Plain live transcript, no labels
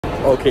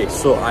Okay,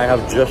 so I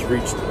have just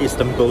reached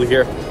Istanbul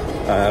here.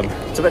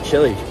 It's a bit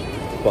chilly,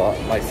 but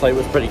my flight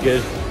was pretty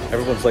good.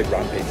 Everyone's like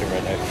rampaging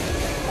right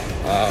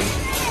now.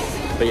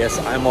 But yes,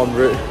 I'm en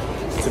route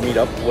to meet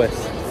up with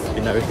the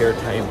Now Here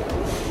Time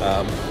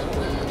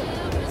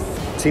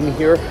team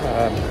here.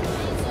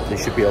 They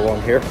should be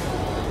along here.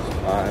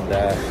 And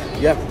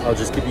yeah, I'll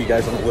just keep you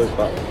guys on the loop.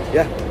 But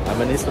yeah,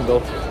 I'm in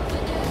Istanbul.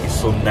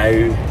 So Now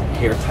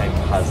Here Time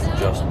has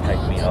just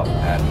picked me up,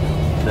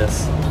 and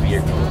this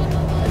vehicle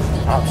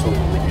is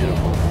absolutely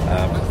beautiful.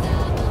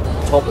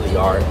 Top of the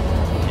yard,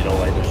 you know,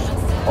 like there's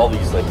all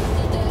these like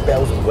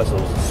bells and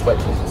whistles and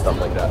switches and stuff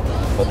like that.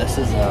 But this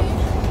is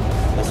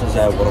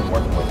what I'm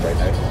working with right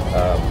now.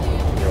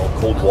 You know,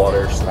 cold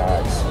water,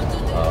 snacks,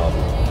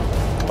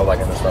 all that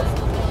kind of stuff.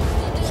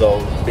 So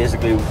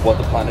basically what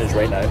the plan is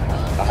right now,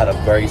 I had a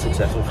very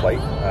successful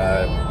flight.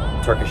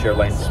 Turkish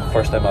Airlines,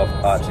 first time I've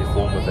actually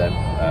flown with them.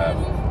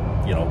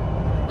 You know,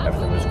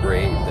 everything was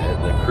great.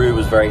 The crew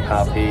was very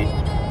happy.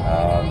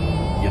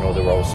 You know, they were all